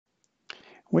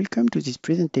Welcome to this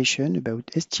presentation about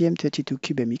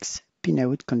STM32CubeMX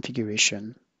pinout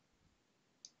configuration.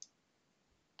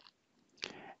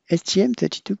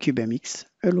 STM32CubeMX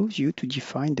allows you to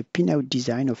define the pinout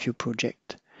design of your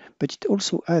project, but it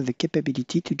also has the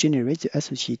capability to generate the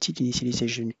associated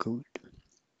initialization code.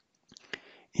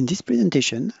 In this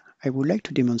presentation, I would like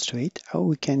to demonstrate how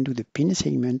we can do the pin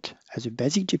assignment as a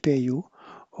basic GPIO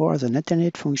or as an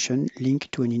Ethernet function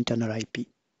linked to an internal IP.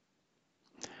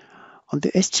 On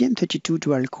the STM32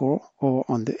 dual-core or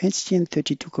on the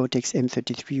STM32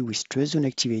 Cortex-M33 with trust zone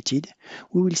activated,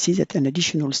 we will see that an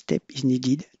additional step is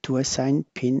needed to assign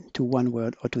pin to one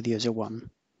word or to the other one.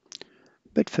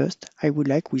 But first, I would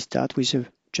like we start with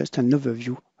just an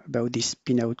overview about this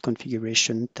pinout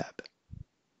configuration tab.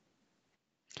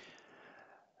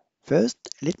 First,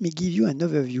 let me give you an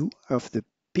overview of the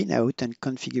pinout and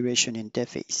configuration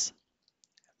interface.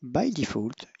 By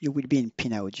default, you will be in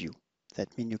pinout view.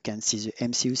 That means you can see the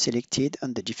MCU selected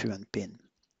on the different pin.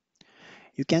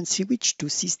 You can switch to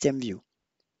system view.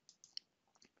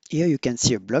 Here you can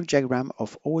see a block diagram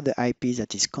of all the IPs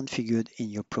that is configured in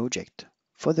your project.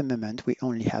 For the moment, we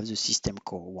only have the system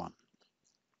core one.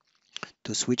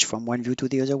 To switch from one view to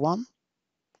the other one,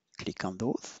 click on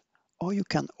those, or you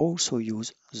can also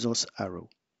use those arrows.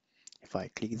 If I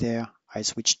click there, I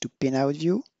switch to pinout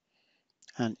view,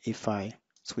 and if I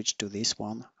switch to this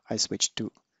one, I switch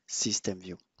to system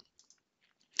view.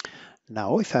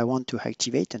 Now, if I want to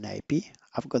activate an IP,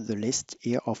 I've got the list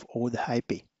here of all the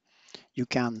IP. You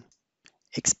can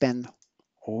expand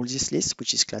all this list,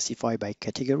 which is classified by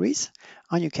categories,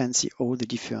 and you can see all the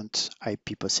different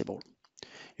IP possible.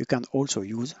 You can also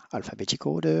use alphabetic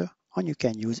order, and you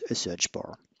can use a search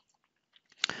bar.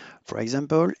 For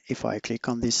example, if I click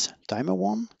on this timer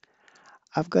one,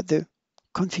 I've got the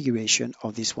configuration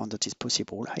of this one that is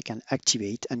possible. I can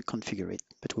activate and configure it,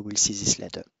 but we will see this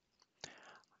later.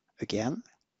 Again,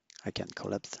 I can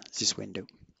collapse this window.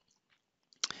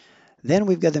 Then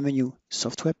we've got the menu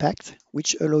Software Packed,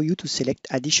 which allow you to select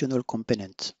additional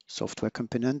components, software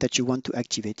component that you want to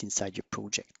activate inside your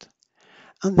project.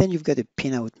 And then you've got a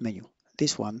pinout menu.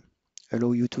 This one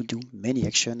allows you to do many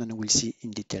actions, and we'll see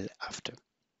in detail after.